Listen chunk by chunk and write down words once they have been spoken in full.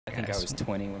think I was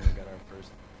 20 when we got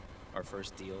our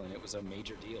first deal, and it was a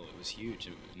major deal. It was huge,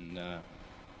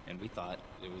 and we thought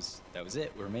that was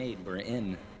it. We're made. We're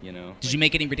in. You know. Did you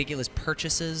make any ridiculous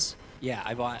purchases? Yeah,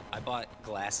 I bought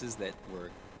glasses that were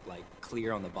like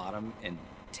clear on the bottom and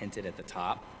tinted at the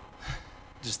top.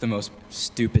 Just the most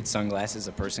stupid sunglasses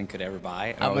a person could ever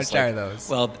buy. How much are those?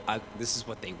 Well, this is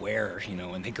what they wear, you know,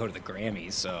 when they go to the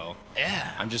Grammys. So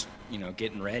yeah, I'm just, you know,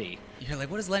 getting ready. You're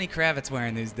like, what is Lenny Kravitz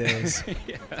wearing these days?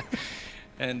 Yeah.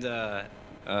 And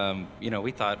you know,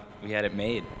 we thought we had it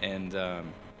made, and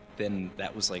then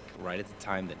that was like right at the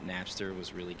time that Napster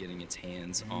was really getting its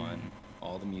hands on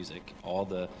all the music. All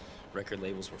the record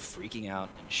labels were freaking out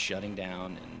and shutting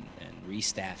down and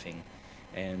restaffing,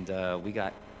 and we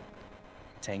got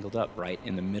tangled up right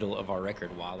in the middle of our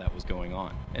record while that was going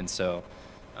on. And so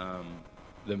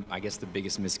I guess the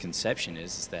biggest misconception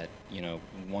is that, you know,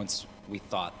 once we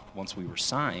were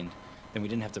signed, then we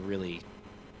didn't have to really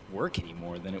work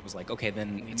anymore. Then it was like, okay,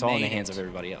 then it's all in the hands of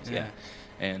everybody else. Yeah.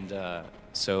 And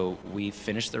so we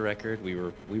finished the record. We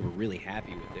were really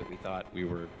happy with it. We thought we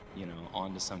were, you know,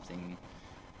 on to something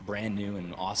brand new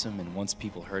and awesome, and once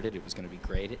people heard it, it was going to be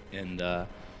great. And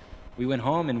we went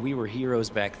home, and we were heroes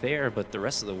back there, but the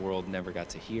rest of the world never got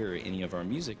to hear any of our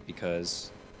music because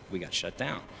we got shut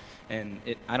down. And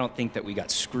I don't think that we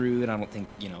got screwed. I don't think,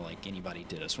 you know, like anybody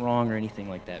did us wrong or anything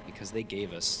like that, because they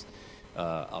gave us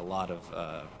a lot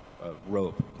of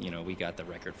rope. You know, we got the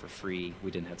record for free. We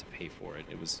didn't have to pay for it.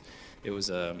 It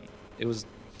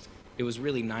was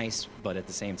really nice, but at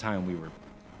the same time, we were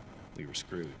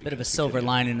screwed. Bit of a silver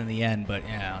lining in the end, but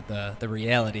yeah, the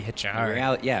reality hit you hard.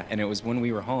 Yeah, and it was when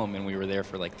we were home and we were there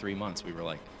for like 3 months. We were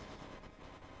like,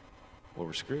 well,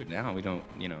 we're screwed now. We don't,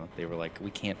 you know. They were like, we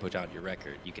can't put out your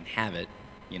record. You can have it,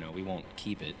 you know. We won't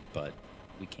keep it, but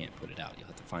we can't put it out. You'll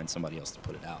have to find somebody else to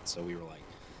put it out. So we were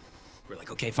like,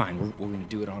 okay, fine. We're going to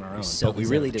do it on our own. But we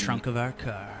really didn't. Trunk of our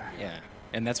car. Yeah,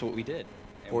 and that's what we did.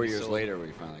 And 4 years later, we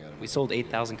finally got it. We sold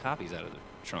 8,000 copies out of the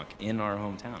trunk in our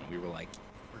hometown. We were like,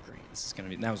 this is going to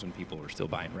be, and that was when people were still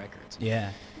buying records.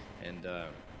 Yeah. And,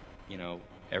 you know,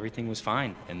 everything was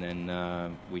fine. And then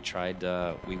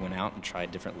we went out and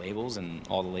tried different labels, and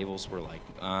all the labels were like,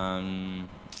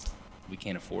 we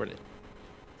can't afford it.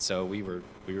 So we were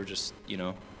just, you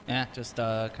know. Yeah, just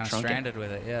kind of stranded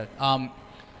with it, yeah.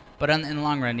 But in the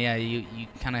long run, yeah, you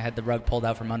kind of had the rug pulled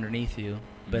out from underneath you.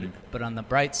 But on the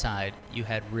bright side, you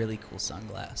had really cool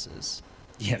sunglasses.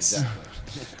 Yes.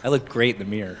 Exactly. I looked great in the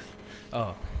mirror.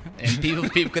 Oh, and people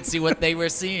could see what they were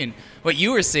seeing, what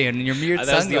you were seeing in your mirrored sunglasses.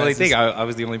 That's the only thing. I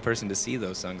was the only person to see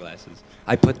those sunglasses.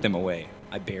 I put them away.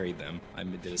 I buried them. I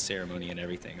did a ceremony and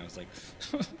everything. I was like,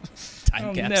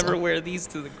 I'll never wear these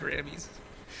to the Grammys.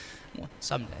 Well,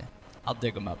 someday. I'll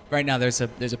dig them up. Right now, there's a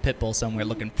pit bull somewhere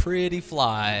looking pretty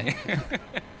fly.